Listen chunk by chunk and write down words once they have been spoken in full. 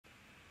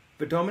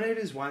But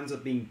Dominators winds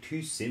up being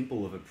too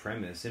simple of a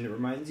premise, and it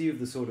reminds you of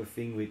the sort of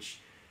thing which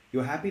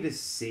you're happy to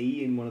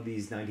see in one of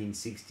these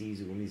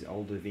 1960s or one of these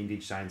older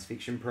vintage science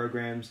fiction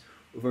programs,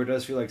 although it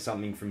does feel like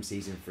something from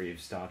Season 3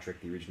 of Star Trek,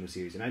 the original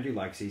series. And I do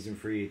like Season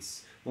 3.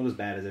 It's not as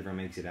bad as everyone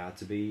makes it out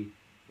to be.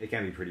 It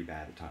can be pretty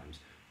bad at times.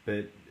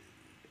 But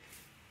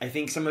I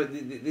think some of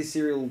this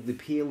serial, the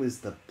appeal is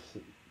the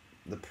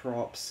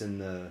props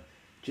and the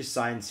just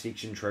science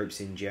fiction tropes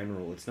in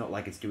general. It's not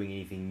like it's doing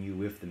anything new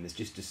with them. It's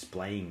just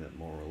displaying them,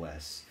 more or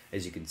less,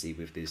 as you can see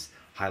with this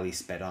highly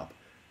sped up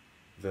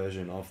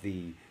version of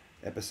the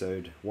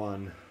episode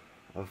 1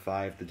 of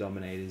 5, The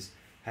Dominators.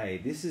 Hey,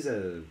 this is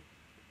a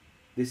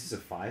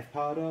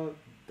 5-parter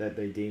that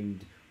they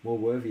deemed more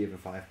worthy of a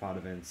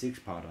 5-parter than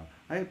 6-parter.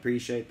 I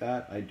appreciate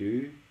that, I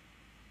do.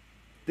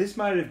 This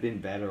might have been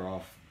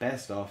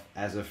best off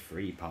as a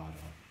 3-parter.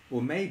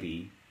 Or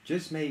maybe,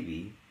 just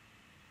maybe,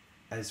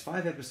 as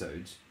 5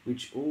 episodes,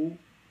 which all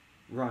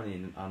run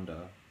in under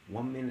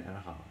 1 minute and a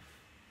half,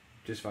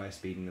 just via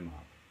speeding them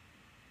up.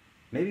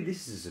 Maybe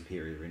this is a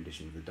superior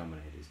rendition of The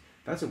Dominators.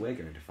 That's what we're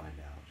going to find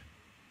out.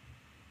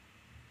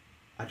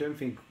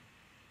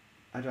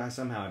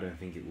 Somehow I don't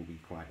think it will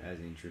be quite as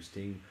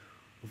interesting.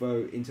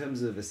 Although, in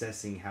terms of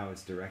assessing how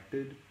it's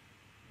directed,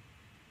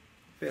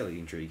 fairly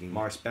intriguing.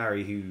 Morris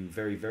Barry, who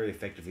very, very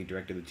effectively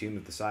directed The Tomb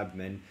of the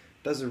Cybermen,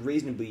 does a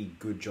reasonably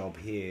good job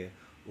here,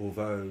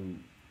 although...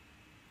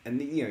 And,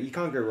 you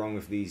can't go wrong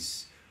with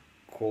these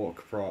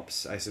Quark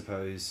props, I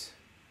suppose,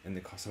 and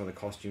some of the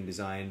costume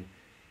design.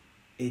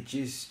 It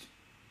just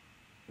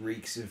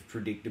reeks of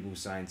predictable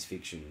science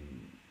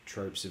fiction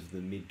tropes of the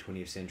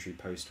mid-20th century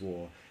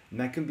post-war. And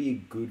that can be a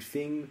good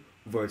thing,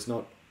 though it's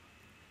not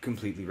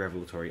completely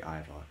revelatory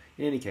either.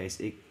 In any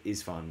case, it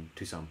is fun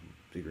to some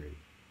degree,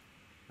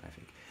 I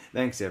think.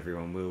 Thanks,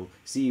 everyone. We'll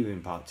see you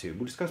in part 2.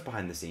 We'll discuss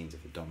behind the scenes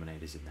of The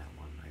Dominators in that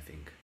one.